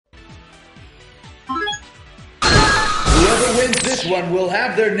Whoever wins this one will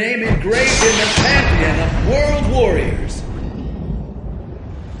have their name engraved in the pantheon of world warriors.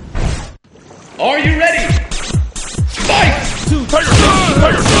 Are you ready? Fight! Tiger Sun!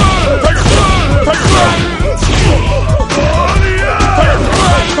 Tiger Sun! Tiger Sun! Tiger Sun!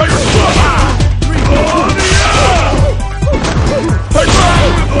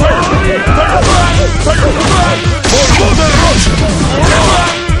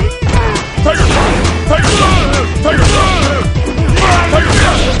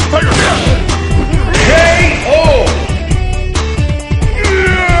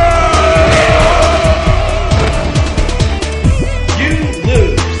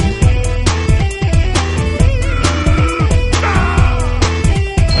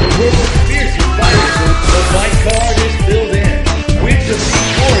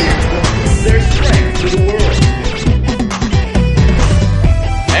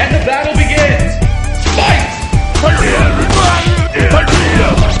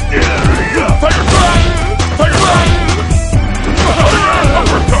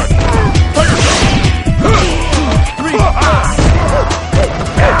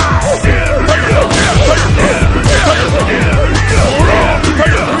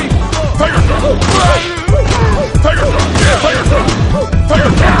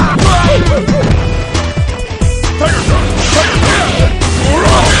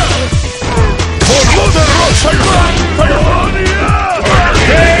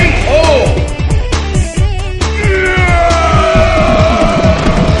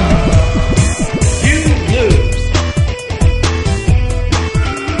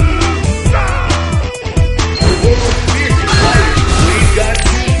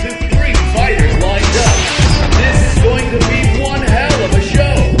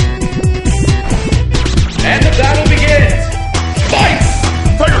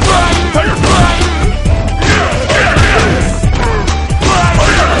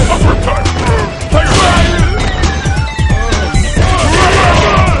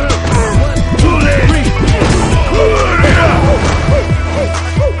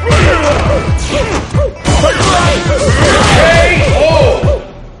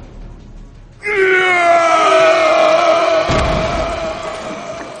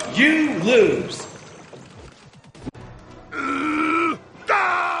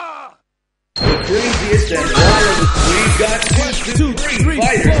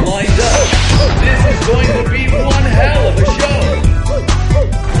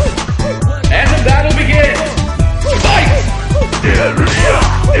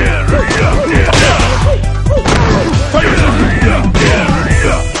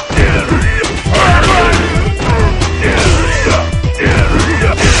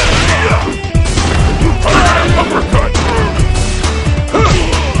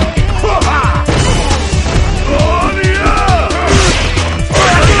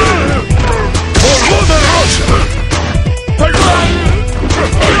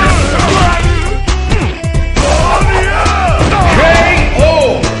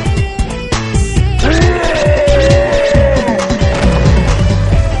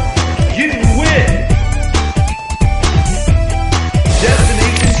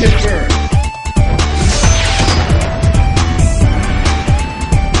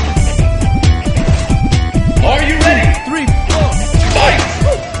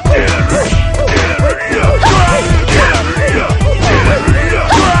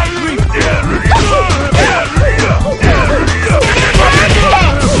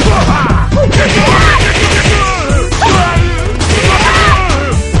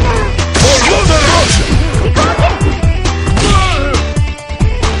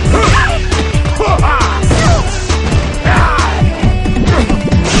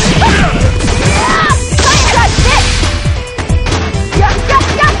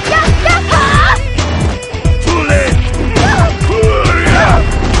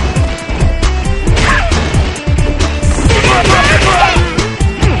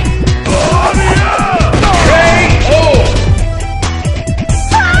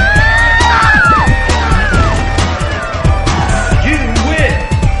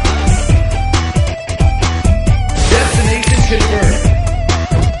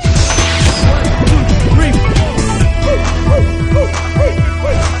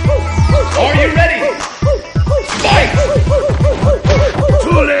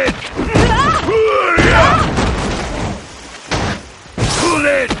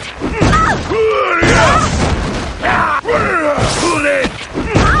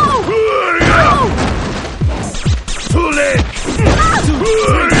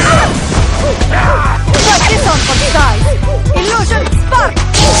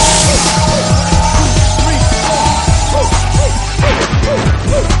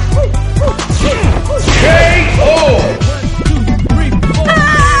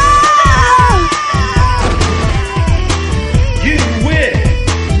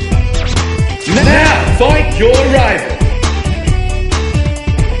 Fight your rival.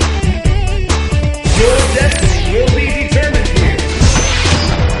 Your destiny will be determined here.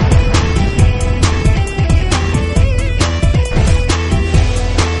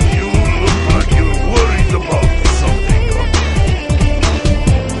 You look like you're worried about something.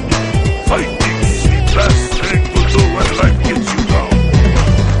 Fighting's the best thing to do when life gets you down.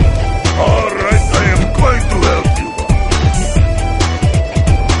 Alright, I am going to help you.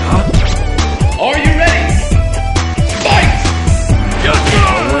 Are you ready? Fight! Yes, sir!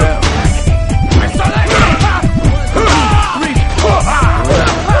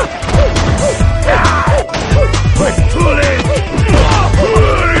 Too late!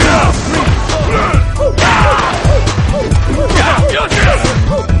 Hurry up!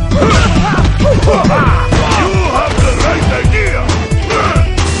 You have the right idea!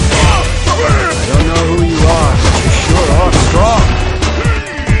 I don't know who you are, but you sure are strong.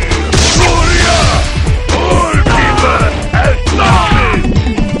 Gloria! All people and nothing!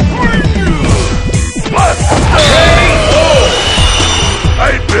 What?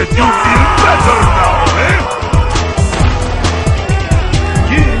 I bet you feel better now, eh?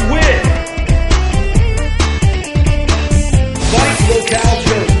 You win! Fight locale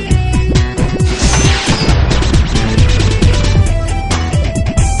chosen.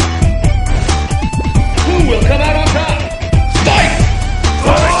 Who will come out on top? Fight!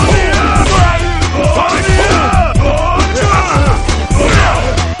 Fight!